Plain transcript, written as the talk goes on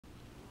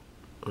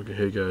Okay,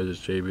 hey guys, it's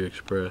JB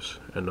Express,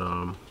 and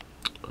I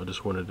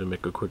just wanted to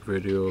make a quick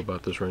video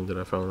about this ring that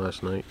I found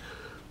last night.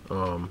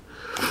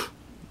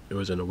 It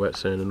was in a wet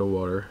sand in the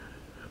water.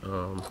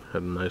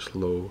 Had a nice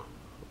low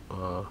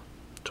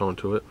tone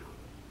to it,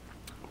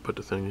 but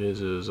the thing is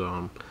there's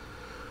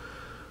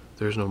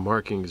no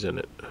markings in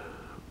it,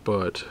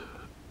 but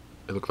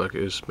it looked like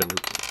it's been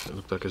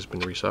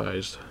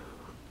resized.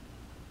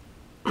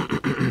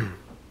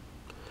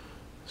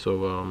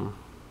 So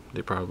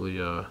they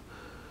probably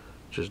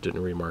just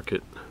didn't remark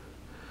it.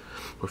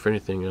 Or if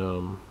anything,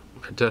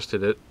 I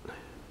tested it,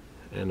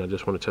 and I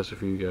just want to test it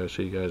for you guys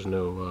so you guys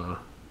know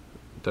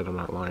that I'm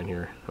not lying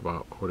here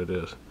about what it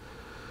is.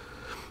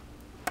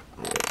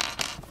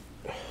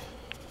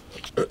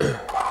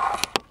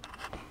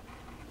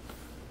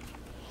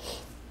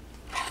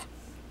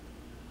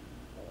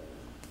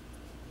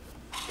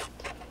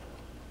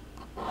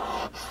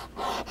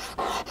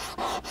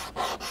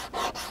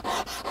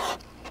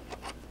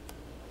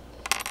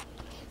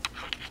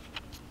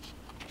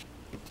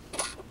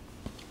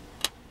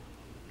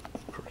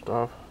 First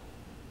off,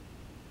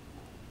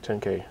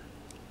 10K.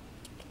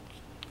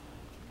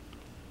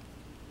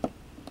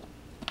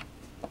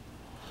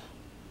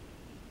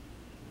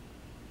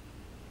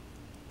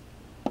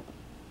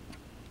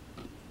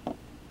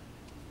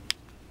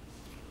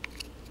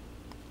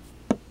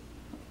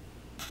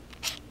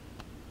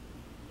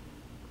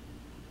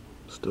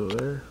 Still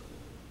there.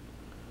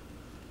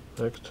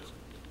 Next,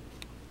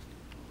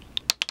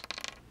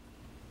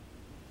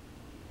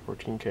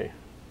 14K.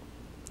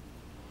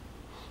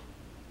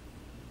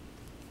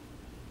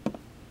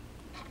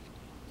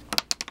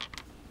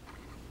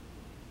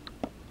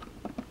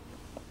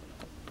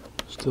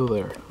 Still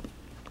there.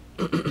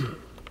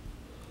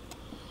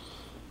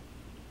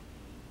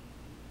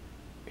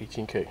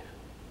 18K.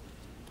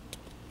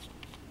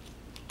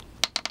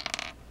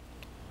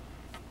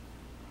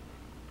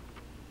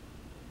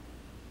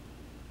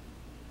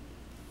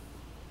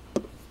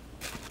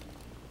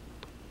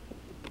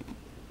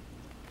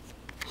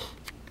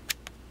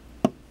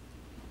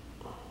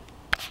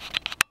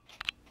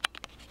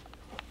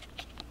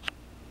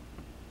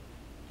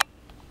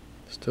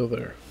 Still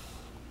there.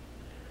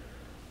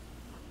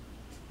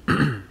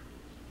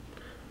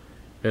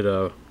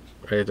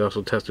 I had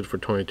also tested for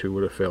 22,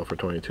 would have failed for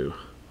 22.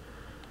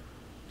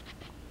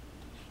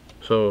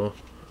 So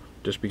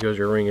just because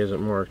your ring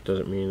isn't marked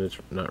doesn't mean it's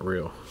not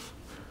real.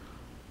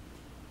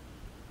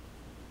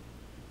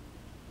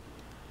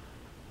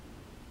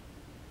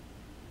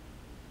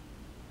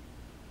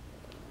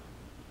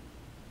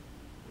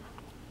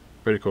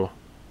 Pretty cool.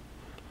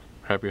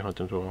 Happy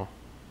hunting to all.